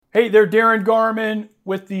Hey there, Darren Garman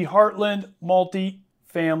with the Heartland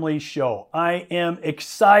Multifamily Show. I am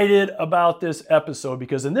excited about this episode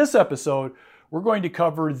because in this episode, we're going to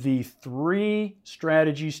cover the 3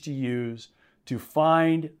 strategies to use to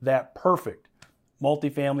find that perfect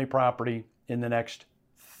multifamily property in the next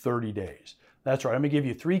 30 days. That's right, I'm gonna give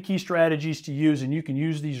you 3 key strategies to use, and you can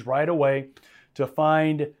use these right away to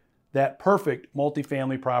find that perfect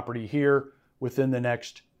multifamily property here within the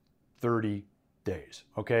next 30 days,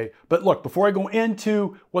 okay? But look, before I go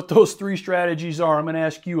into what those 3 strategies are, I'm gonna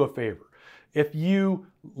ask you a favor. If you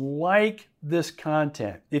like this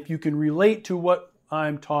content, if you can relate to what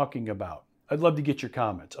I'm talking about, I'd love to get your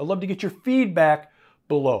comments. I'd love to get your feedback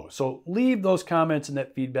below. So leave those comments and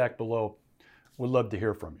that feedback below. We'd love to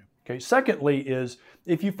hear from you, okay? Secondly is,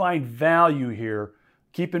 if you find value here,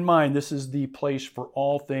 keep in mind this is the place for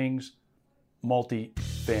all things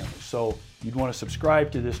multifamily. So you'd want to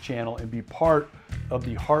subscribe to this channel and be part of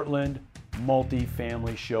the Heartland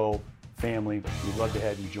Multifamily Show family. We'd love to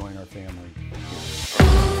have you join our family.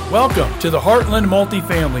 Welcome to the Heartland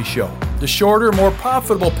Multifamily Show, the shorter, more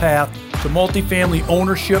profitable path to multifamily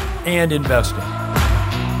ownership and investing.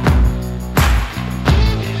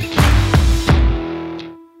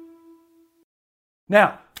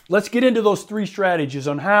 Now, let's get into those 3 strategies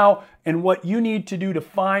on how and what you need to do to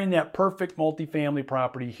find that perfect multifamily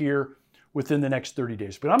property here within the next 30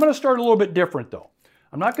 days. But I'm going to start a little bit different though.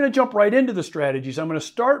 I'm not going to jump right into the strategies. I'm going to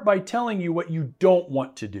start by telling you what you don't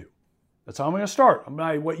want to do. That's how I'm going to start.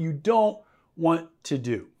 What you don't want to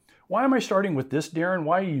do. Why am I starting with this, Darren?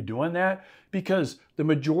 Why are you doing that? Because the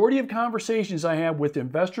majority of conversations I have with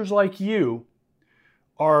investors like you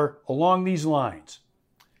are along these lines.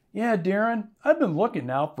 Yeah, Darren, I've been looking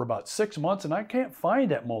now for about 6 months and I can't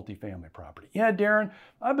find that multifamily property. Yeah, Darren,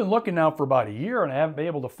 I've been looking now for about a year and I haven't been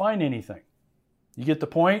able to find anything. You get the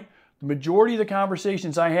point? The majority of the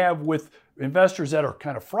conversations I have with investors that are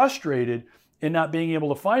kind of frustrated in not being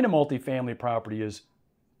able to find a multifamily property is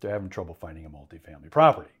they're having trouble finding a multifamily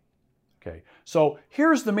property. Okay, so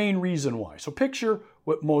here's the main reason why. So picture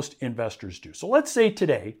what most investors do. So let's say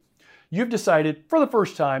today, you've decided for the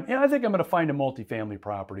first time, I think I'm going to find a multifamily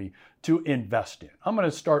property to invest in. I'm going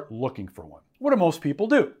to start looking for one. What do most people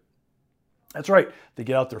do? That's right. They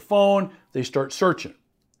get out their phone, they start searching.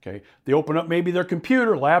 Okay. They open up maybe their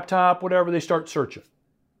computer, laptop, whatever, they start searching.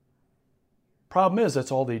 Problem is,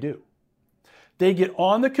 that's all they do. They get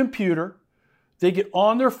on the computer, they get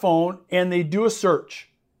on their phone, and they do a search.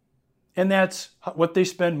 And that's what they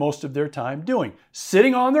spend most of their time doing.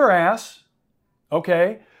 Sitting on their ass,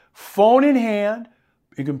 okay, phone in hand,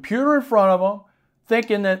 a computer in front of them,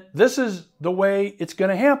 thinking that this is the way it's going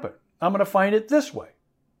to happen. I'm going to find it this way.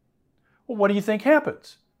 Well, what do you think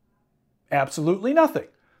happens? Absolutely nothing.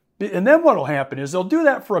 And then what will happen is they'll do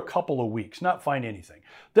that for a couple of weeks, not find anything.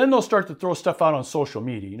 Then they'll start to throw stuff out on social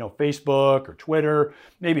media, Facebook or Twitter,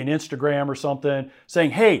 maybe an Instagram or something,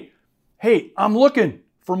 saying, hey, I'm looking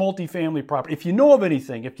for multifamily property. If you know of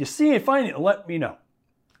anything, if you see it, find it, let me know.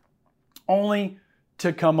 Only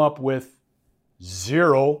to come up with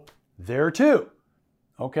 0 there too,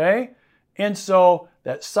 okay? And so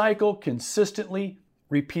that cycle consistently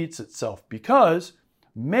repeats itself because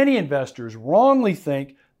many investors wrongly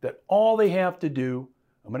think that all they have to do,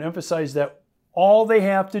 I'm going to emphasize that all they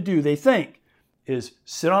have to do, they think, is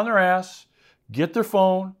sit on their ass, get their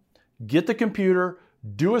phone, get the computer,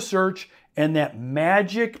 do a search, and that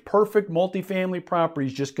magic perfect multifamily property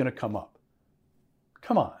is just going to come up.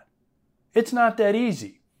 Come on. It's not that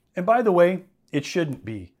easy. And by the way, it shouldn't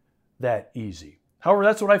be that easy. However,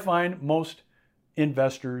 that's what I find most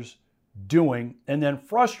investors doing and then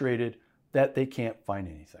frustrated that they can't find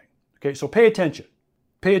anything. Okay, so pay attention.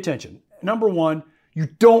 Pay attention. Number 1, you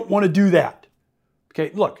don't want to do that.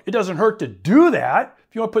 Okay, look, it doesn't hurt to do that.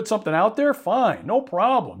 If you want to put something out there, fine, no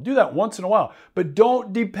problem. Do that once in a while. But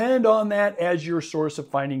don't depend on that as your source of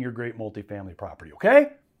finding your great multifamily property,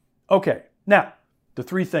 okay? Okay, now, the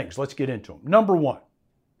 3 things, let's get into them. Number 1,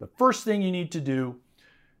 the first thing you need to do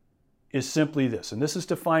is simply this, and this is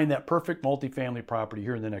to find that perfect multifamily property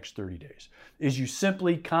here in the next 30 days, is you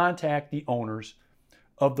simply contact the owners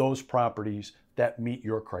of those properties that meet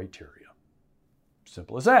your criteria.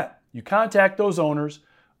 Simple as that. You contact those owners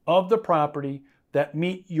of the property that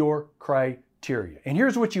meet your criteria. And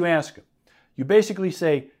here's what you ask them. You basically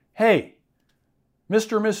say, hey,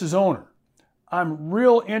 Mr. or Mrs. Owner, I'm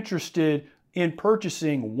real interested in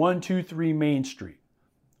purchasing 123 Main Street.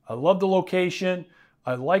 I love the location.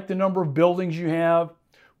 I like the number of buildings you have.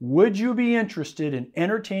 Would you be interested in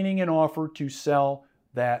entertaining an offer to sell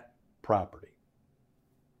that property?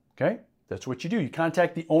 Okay, that's what you do. You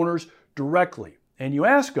contact the owners directly and you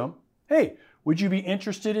ask them, hey, would you be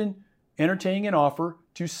interested in entertaining an offer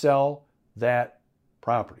to sell that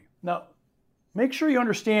property? Now, make sure you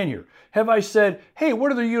understand here. Have I said, hey,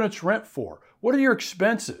 what are the units rent for? What are your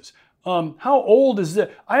expenses? How old is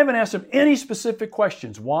it? I haven't asked them any specific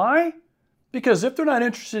questions. Why? Because if they're not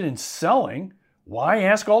interested in selling, why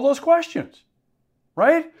ask all those questions,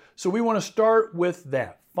 right? So we want to start with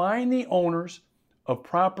that. Find the owners of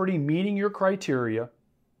property meeting your criteria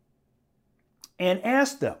and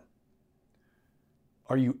ask them,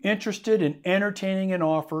 are you interested in entertaining an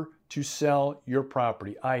offer to sell your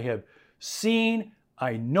property? I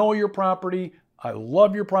know your property. I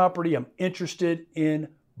love your property. I'm interested in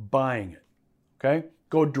buying it. Okay?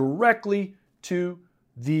 Go directly to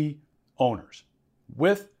the owners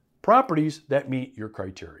with properties that meet your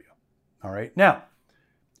criteria. All right? Now,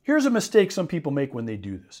 here's a mistake some people make when they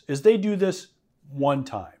do this, is they do this one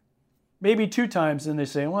time, maybe two times, and they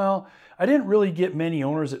say, well, I didn't really get many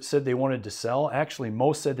owners that said they wanted to sell. Actually,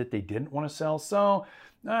 most said that they didn't want to sell, so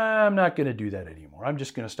I'm not going to do that anymore. I'm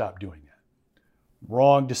just going to stop doing that.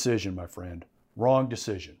 Wrong decision, my friend. Wrong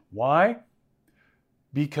decision. Why?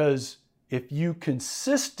 Because if you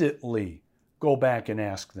consistently go back and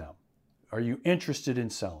ask them, are you interested in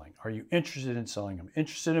selling? Are you interested in selling? I'm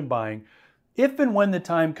interested in buying. If and when the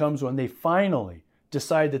time comes when they finally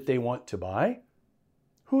decide that they want to buy,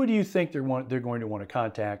 who do you think they're going to want to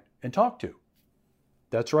contact and talk to?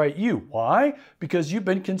 That's right, you. Why? Because you've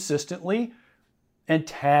been consistently and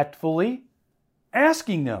tactfully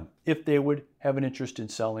asking them if they would have an interest in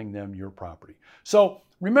selling them your property. So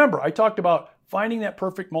remember, I talked about finding that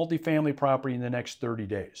perfect multifamily property in the next 30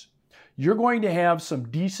 days. You're going to have some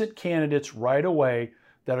decent candidates right away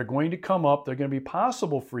that are going to come up. They're going to be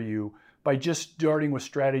possible for you by just starting with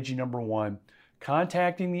strategy number one,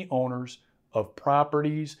 contacting the owners of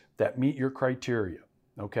properties that meet your criteria.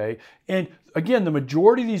 Okay. And again, the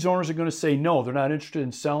majority of these owners are going to say no, they're not interested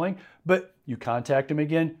in selling, but you contact them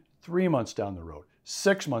again 3 months down the road,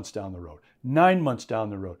 6 months down the road, 9 months down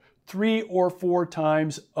the road, 3 or 4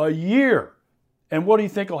 times a year. And what do you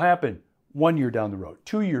think will happen 1 year down the road,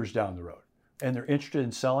 2 years down the road, and they're interested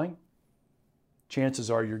in selling?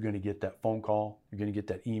 Chances are you're going to get that phone call, you're going to get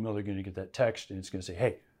that email, you're going to get that text, and it's going to say,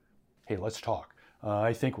 hey, let's talk.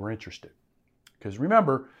 I think we're interested. Because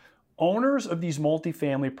remember, owners of these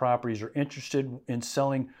multifamily properties are interested in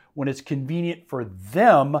selling when it's convenient for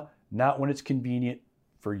them, not when it's convenient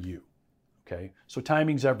for you. Okay, so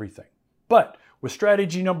timing's everything. But with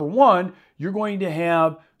strategy number one, you're going to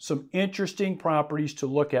have some interesting properties to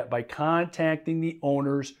look at by contacting the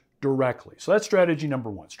owners directly. So that's strategy number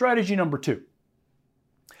one. Strategy number two,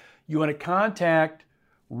 you want to contact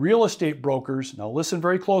real estate brokers. Now listen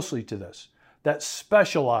very closely to this. That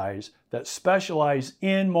specialize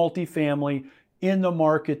in multifamily in the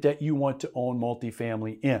market that you want to own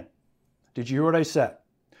multifamily in. Did you hear what I said?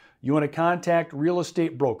 You want to contact real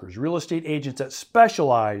estate brokers, real estate agents that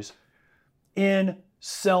specialize in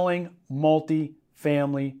selling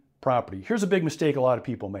multifamily property. Here's a big mistake a lot of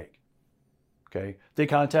people make. Okay, they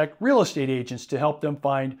contact real estate agents to help them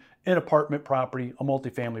find an apartment property, a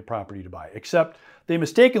multifamily property to buy, except they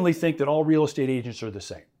mistakenly think that all real estate agents are the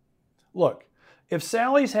same. Look, if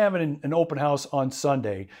Sally's having an open house on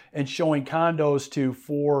Sunday and showing condos to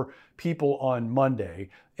 4 people on Monday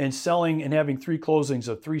and selling and having 3 closings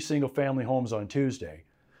of 3 single-family homes on Tuesday,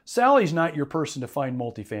 Sally's not your person to find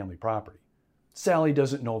multifamily property. Sally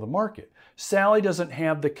doesn't know the market. Sally doesn't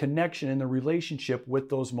have the connection and the relationship with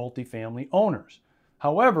those multifamily owners.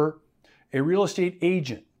 However, a real estate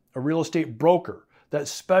agent, a real estate broker that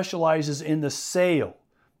specializes in the sale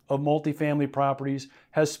of multifamily properties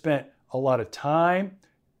has spent a lot of time,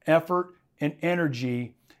 effort, and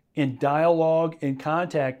energy in dialogue and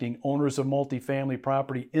contacting owners of multifamily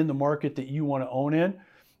property in the market that you want to own in,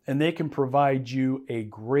 and they can provide you a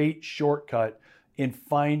great shortcut in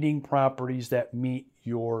finding properties that meet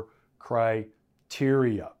your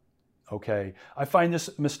criteria. Okay, I find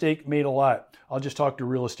this mistake made a lot. I'll just talk to a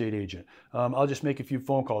real estate agent. I'll just make a few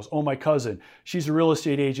phone calls. Oh, my cousin, she's a real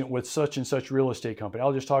estate agent with such and such real estate company.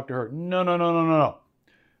 I'll just talk to her. No.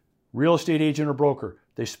 Real estate agent or broker,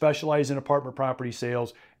 they specialize in apartment property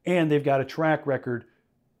sales, and they've got a track record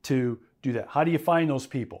to do that. How do you find those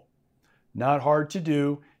people? Not hard to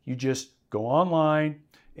do. You just go online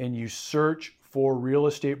and you search for real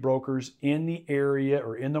estate brokers in the area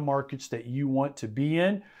or in the markets that you want to be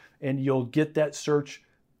in, and you'll get that search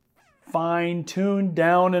fine-tuned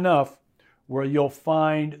down enough where you'll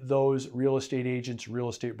find those real estate agents, real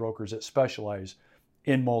estate brokers that specialize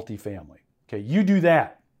in multifamily. Okay, you do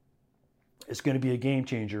that. It's going to be a game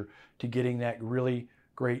changer to getting that really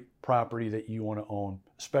great property that you want to own,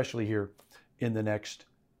 especially here in the next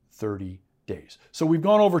 30 days. So we've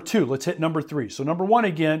gone over 2. Let's hit number 3. So number 1,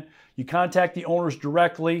 again, you contact the owners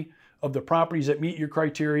directly of the properties that meet your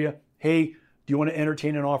criteria. Hey, do you want to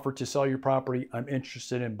entertain an offer to sell your property? I'm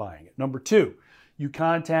interested in buying it. Number 2, you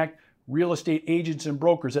contact real estate agents and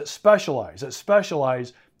brokers that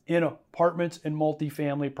specialize in apartments and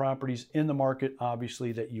multifamily properties in the market,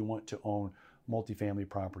 obviously, that you want to own multifamily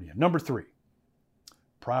property in. Number 3,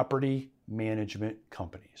 property management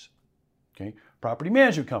companies. Okay, property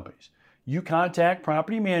management companies. You contact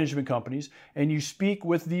property management companies and you speak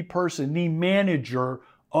with the person, the manager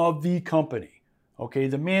of the company. Okay,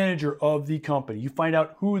 the manager of the company. You find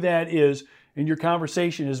out who that is, and your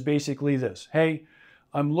conversation is basically this. Hey,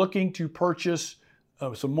 I'm looking to purchase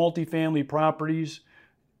some multifamily properties,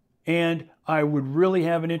 and I would really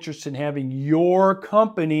have an interest in having your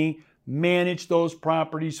company manage those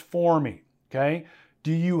properties for me. Okay,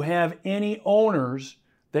 do you have any owners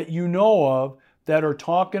that you know of that are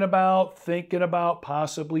thinking about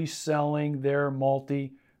possibly selling their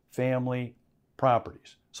multifamily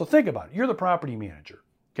properties? So think about it. You're the property manager.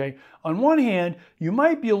 Okay. On one hand, you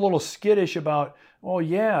might be a little skittish about, oh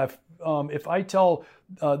yeah, if I tell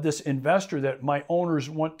this investor that my owners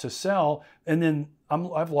want to sell, and then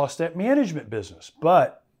I've lost that management business.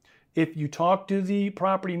 But if you talk to the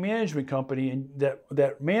property management company and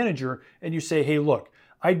that manager, and you say, hey, look,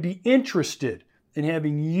 I'd be interested in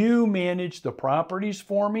having you manage the properties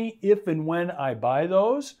for me if and when I buy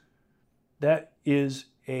those, that is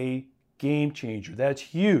a game changer. That's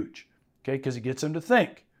huge, okay, because it gets them to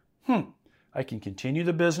think, I can continue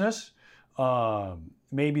the business.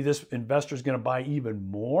 Maybe this investor is going to buy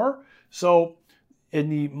even more. So in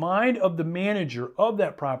the mind of the manager of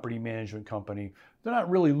that property management company, they're not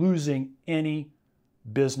really losing any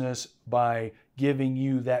business by giving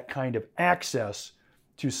you that kind of access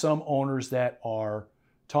to some owners that are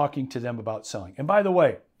talking to them about selling. And by the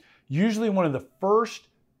way, usually one of the first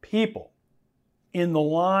people in the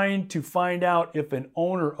line to find out if an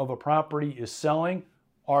owner of a property is selling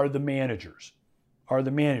are the managers,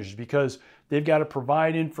 because they've got to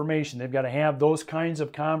provide information. They've got to have those kinds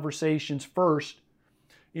of conversations first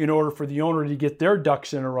in order for the owner to get their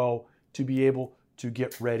ducks in a row to be able to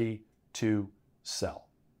get ready to sell.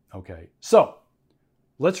 Okay, so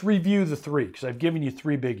let's review the 3, because I've given you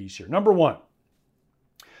 3 biggies here. Number 1,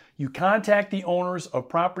 you contact the owners of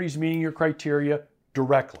properties meeting your criteria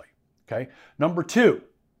directly. Okay. Number 2,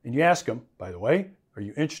 and you ask them, by the way, are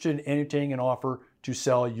you interested in entertaining an offer to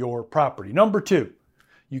sell your property? Number 2,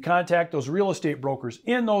 you contact those real estate brokers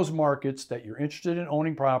in those markets that you're interested in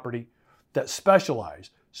owning property that specialize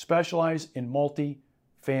in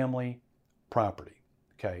multi-family property.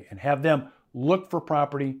 Okay, and have them look for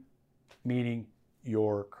property meeting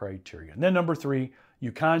your criteria. And then number 3,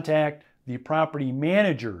 you contact the property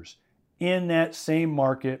managers in that same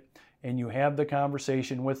market and you have the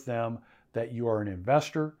conversation with them that you are an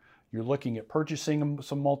investor, you're looking at purchasing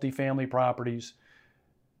some multifamily properties.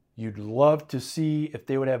 You'd love to see if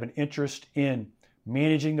they would have an interest in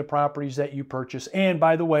managing the properties that you purchase. And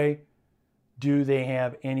by the way, do they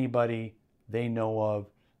have anybody they know of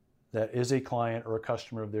that is a client or a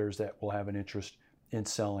customer of theirs that will have an interest in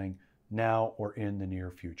selling now or in the near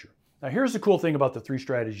future? Now, here's the cool thing about the 3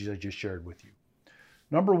 strategies I just shared with you.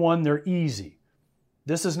 Number 1, they're easy.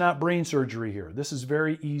 This is not brain surgery here. This is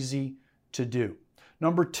very easy to do.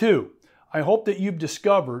 Number 2, I hope that you've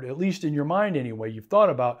discovered, at least in your mind anyway, you've thought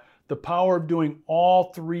about the power of doing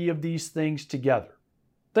all 3 of these things together.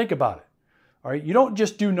 Think about it. All right, you don't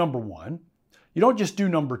just do number 1, you don't just do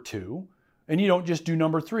number 2, and you don't just do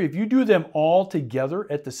number 3. If you do them all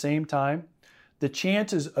together at the same time, the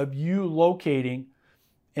chances of you locating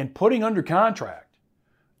and putting under contract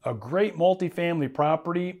a great multifamily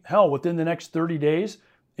property, hell, within the next 30 days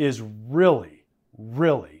is really,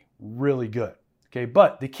 really, really good. Okay,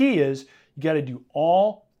 but the key is you got to do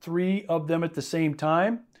all 3 of them at the same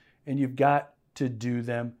time, and you've got to do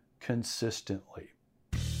them consistently.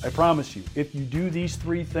 I promise you, if you do these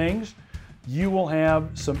 3 things, you will have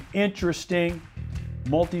some interesting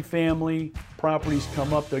multifamily properties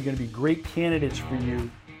come up. They're going to be great candidates for you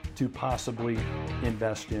to possibly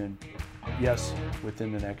invest in, yes,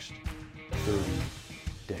 within the next 30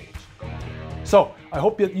 days. So I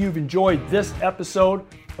hope that you've enjoyed this episode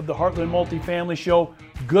of the Heartland Multifamily Show.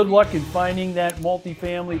 Good luck in finding that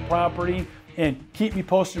multifamily property, and keep me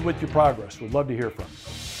posted with your progress. We'd love to hear from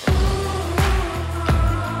you.